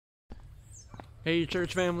Hey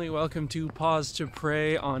church family, welcome to Pause to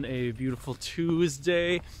Pray on a beautiful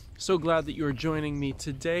Tuesday. So glad that you are joining me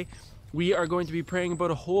today. We are going to be praying about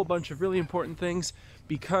a whole bunch of really important things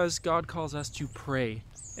because God calls us to pray.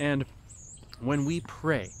 And when we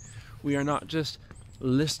pray, we are not just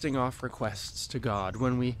listing off requests to God.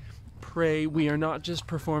 When we pray, we are not just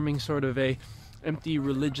performing sort of a empty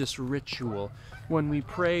religious ritual. When we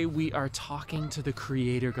pray, we are talking to the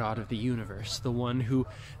Creator God of the universe, the one who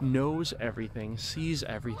knows everything, sees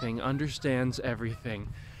everything, understands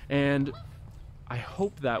everything. And I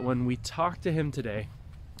hope that when we talk to Him today,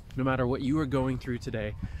 no matter what you are going through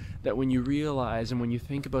today, that when you realize and when you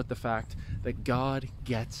think about the fact that God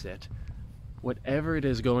gets it, whatever it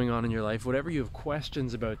is going on in your life, whatever you have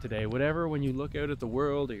questions about today, whatever when you look out at the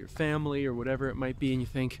world or your family or whatever it might be and you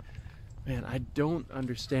think, man, I don't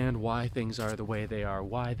understand why things are the way they are,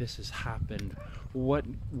 why this has happened, what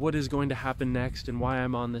is going to happen next, and why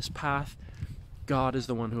I'm on this path. God is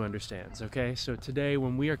the one who understands, okay? So today,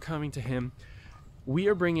 when we are coming to Him, we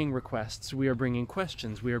are bringing requests, we are bringing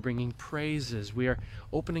questions, we are bringing praises, we are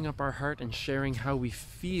opening up our heart and sharing how we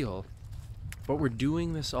feel. But we're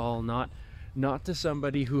doing this all not to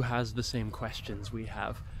somebody who has the same questions we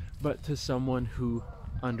have, but to someone who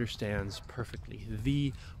understands perfectly,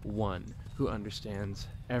 the one who understands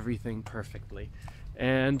everything perfectly.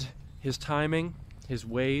 And His timing, His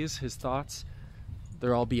ways, His thoughts,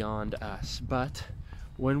 they're all beyond us. But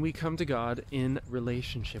when we come to God in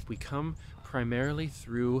relationship, we come primarily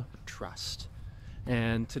through trust.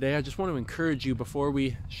 And today I just want to encourage you, before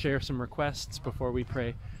we share some requests, before we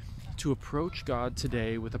pray, to approach God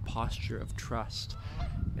today with a posture of trust.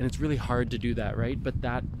 And it's really hard to do that, right? But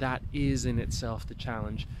that is in itself the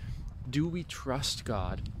challenge. Do we trust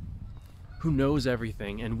God, who knows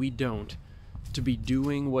everything and we don't, to be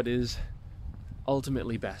doing what is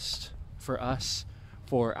ultimately best for us,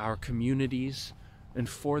 for our communities, and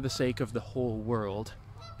for the sake of the whole world?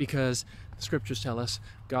 Because the scriptures tell us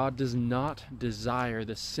God does not desire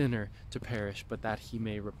the sinner to perish, but that he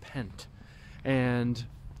may repent and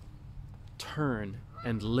turn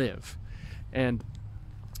and live. And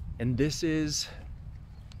this is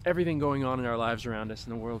everything going on in our lives around us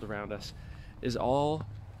and the world around us is all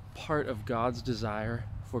part of God's desire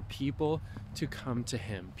for people to come to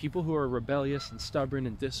Him. People who are rebellious and stubborn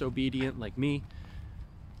and disobedient like me.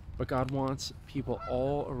 But God wants people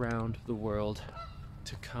all around the world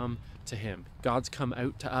to come to Him. God's come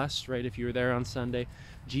out to us, right? If you were there on Sunday,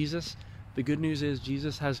 the good news is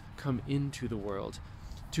Jesus has come into the world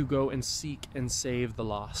to go and seek and save the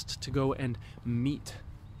lost, to go and meet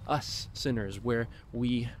us sinners where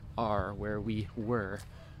we are, where we were.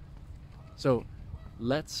 So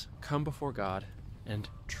let's come before God and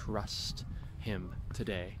trust Him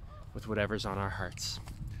today with whatever's on our hearts.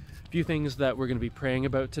 A few things that we're going to be praying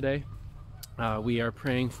about today. We are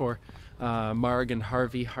praying for Marg and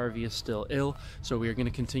Harvey. Harvey is still ill, so we are going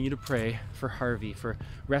to continue to pray for Harvey, for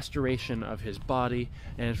restoration of his body,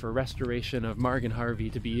 and for restoration of Marg and Harvey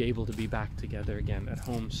to be able to be back together again at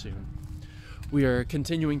home soon. We are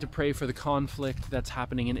continuing to pray for the conflict that's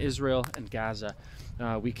happening in Israel and Gaza.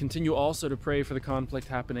 We continue also to pray for the conflict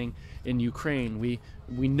happening in Ukraine. We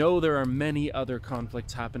know there are many other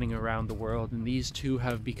conflicts happening around the world, and these two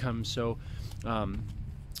have become so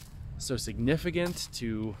significant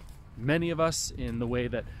to many of us in the way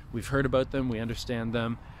that we've heard about them, we understand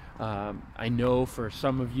them. I know for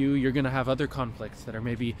some of you, you're going to have other conflicts that are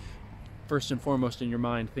maybe first and foremost in your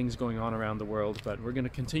mind, things going on around the world, but we're going to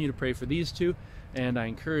continue to pray for these two, and I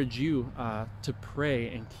encourage you to pray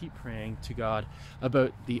and keep praying to God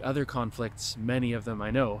about the other conflicts, many of them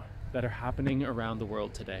I know, that are happening around the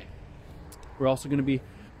world today. We're also going to be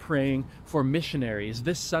praying for missionaries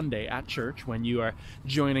this Sunday at church. When you are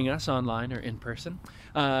joining us online or in person,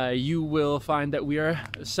 you will find that we are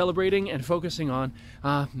celebrating and focusing on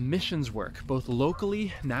missions work, both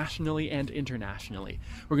locally, nationally, and internationally.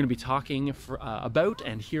 We're going to be talking about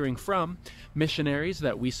and hearing from missionaries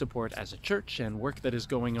that we support as a church and work that is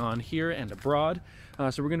going on here and abroad.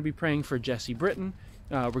 So we're going to be praying for Jesse Britton.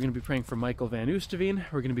 We're going to be praying for Michael Van Oosteveen.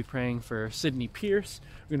 We're going to be praying for Sydney Pierce.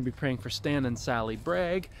 We're going to be praying for Stan and Sally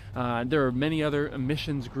Bragg. There are many other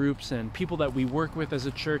missions groups and people that we work with as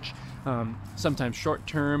a church, sometimes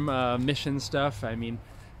short-term mission stuff. I mean,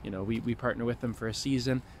 you know, we partner with them for a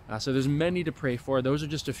season. So there's many to pray for. Those are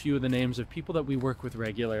just a few of the names of people that we work with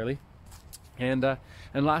regularly. And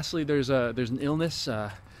lastly, there's an illness,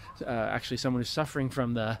 actually someone who's suffering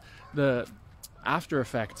from the after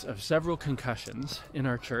effects of several concussions in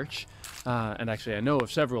our church. and actually I know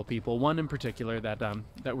of several people, one in particular that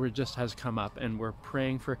just has come up, and we're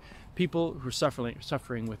praying for people who are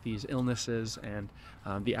suffering with these illnesses and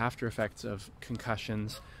the after effects of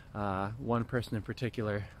concussions. One person in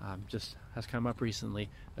particular just has come up recently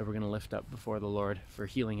that we're going to lift up before the Lord for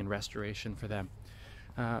healing and restoration for them.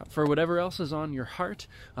 For whatever else is on your heart,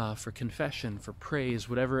 for confession, for praise,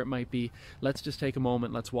 whatever it might be, let's just take a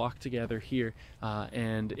moment, let's walk together here,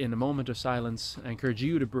 and in a moment of silence, I encourage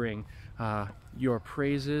you to bring your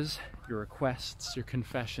praises, your requests, your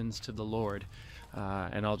confessions to the Lord,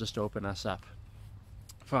 and I'll just open us up.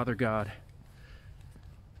 Father God,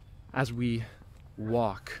 as we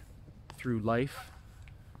walk through life,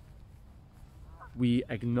 we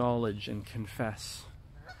acknowledge and confess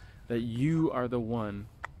that you are the one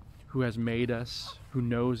who has made us, who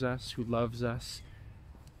knows us, who loves us,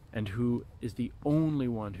 and who is the only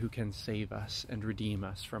one who can save us and redeem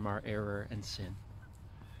us from our error and sin.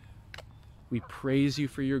 We praise you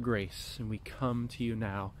for your grace, and we come to you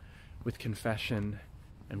now with confession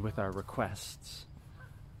and with our requests.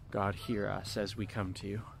 God, hear us as we come to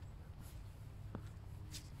you.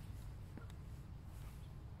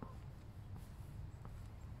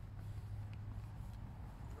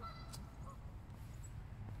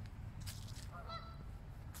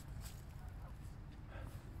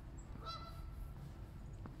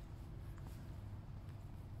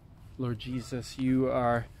 Lord Jesus, you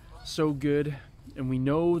are so good, and we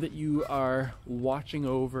know that you are watching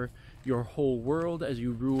over your whole world as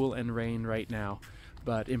you rule and reign right now.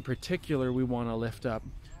 But in particular, we want to lift up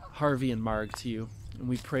Harvey and Marg to you, and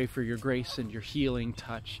we pray for your grace and your healing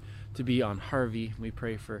touch to be on Harvey. We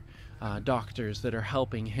pray for doctors that are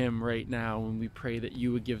helping him right now, and we pray that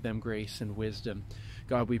you would give them grace and wisdom.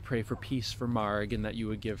 God, we pray for peace for Marg, and that you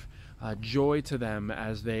would give joy to them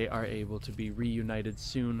as they are able to be reunited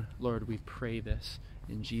soon. Lord, we pray this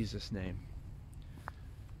in Jesus' name.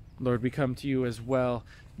 Lord, we come to you as well,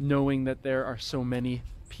 knowing that there are so many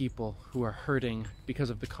people who are hurting because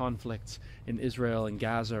of the conflicts in Israel and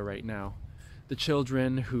Gaza right now. The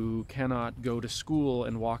children who cannot go to school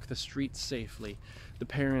and walk the streets safely. The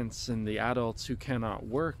parents and the adults who cannot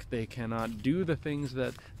work. They cannot do the things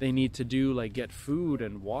that they need to do, like get food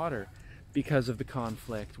and water, because of the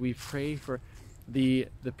conflict. We pray for the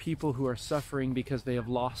people who are suffering because they have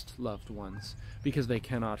lost loved ones, because they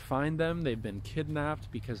cannot find them, they've been kidnapped,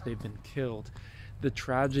 because they've been killed. The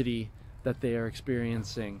tragedy that they are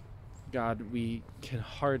experiencing, God, we can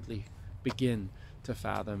hardly begin to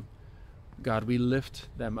fathom. God, we lift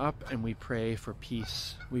them up and we pray for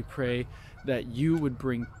peace. We pray that you would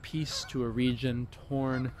bring peace to a region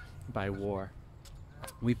torn by war.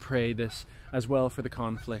 We pray this as well for the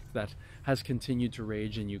conflict that has continued to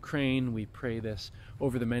rage in Ukraine. We pray this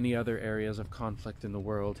over the many other areas of conflict in the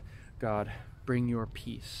world. God, bring your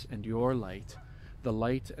peace and your light, the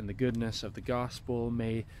light and the goodness of the gospel.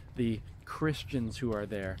 May the Christians who are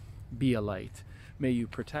there be a light. May you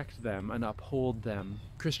protect them and uphold them,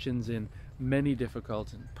 Christians in many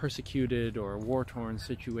difficult and persecuted or war-torn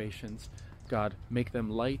situations. God, make them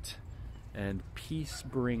light and peace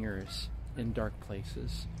bringers in dark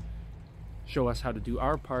places. Show us how to do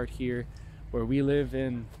our part here, where we live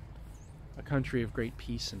in a country of great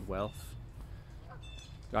peace and wealth.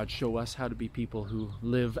 God, show us how to be people who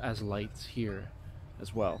live as lights here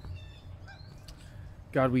as well.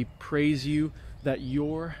 God, we praise you that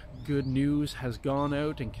your good news has gone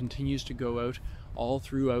out and continues to go out all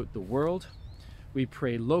throughout the world. We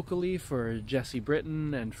pray locally for Jessie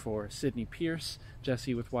Britton and for Sydney Pierce,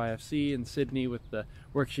 Jessie with YFC and Sydney with the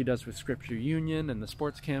work she does with Scripture Union and the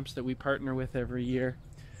sports camps that we partner with every year.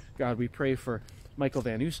 God, we pray for Michael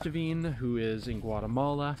Van Oosteveen, who is in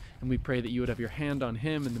Guatemala, and we pray that you would have your hand on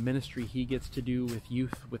him and the ministry he gets to do with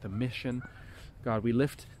youth with a mission. God, we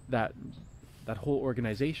lift that whole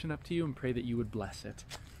organization up to you and pray that you would bless it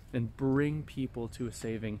and bring people to a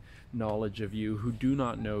saving knowledge of you who do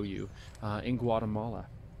not know you in Guatemala.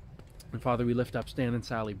 And Father, we lift up Stan and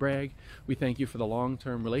Sally Bragg. We thank you for the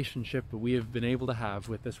long-term relationship that we have been able to have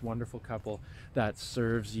with this wonderful couple that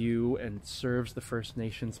serves you and serves the First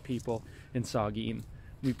Nations people in Saugeen.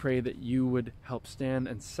 We pray that you would help Stan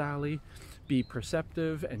and Sally be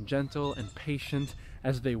perceptive and gentle and patient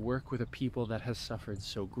as they work with a people that has suffered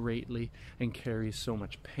so greatly and carries so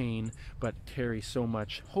much pain, but carries so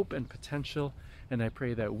much hope and potential. And I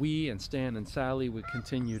pray that we and Stan and Sally would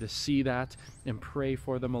continue to see that and pray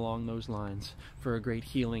for them along those lines for a great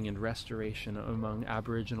healing and restoration among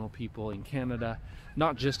Aboriginal people in Canada,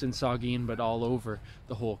 not just in Saugeen, but all over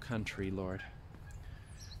the whole country, Lord.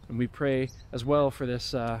 And we pray as well for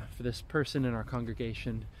this person in our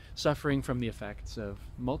congregation suffering from the effects of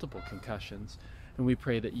multiple concussions. And we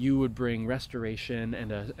pray that you would bring restoration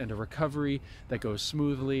and a recovery that goes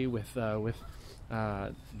smoothly with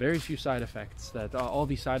very few side effects, that all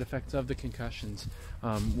the side effects of the concussions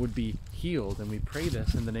would be healed. And we pray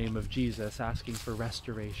this in the name of Jesus, asking for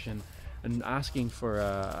restoration and asking for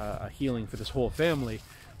a healing for this whole family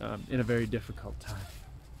in a very difficult time.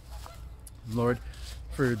 Lord,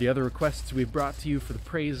 for the other requests we've brought to you, for the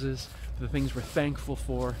praises, for the things we're thankful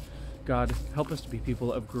for, God, help us to be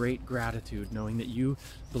people of great gratitude, knowing that you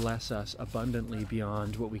bless us abundantly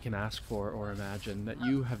beyond what we can ask for or imagine, that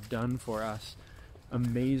you have done for us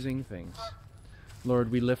amazing things.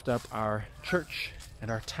 Lord, we lift up our church and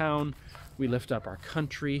our town. We lift up our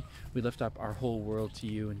country. We lift up our whole world to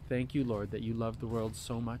you. And thank you, Lord, that you love the world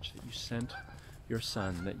so much that you sent your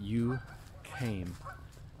Son, that you came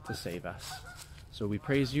to save us. So we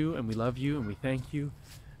praise you and we love you and we thank you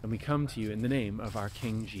and we come to you in the name of our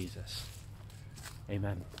King Jesus.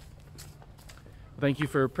 Amen. Thank you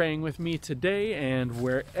for praying with me today, and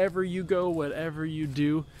wherever you go, whatever you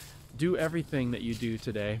do, do everything that you do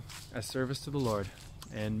today as service to the Lord,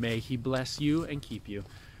 and may he bless you and keep you.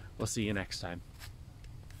 We'll see you next time.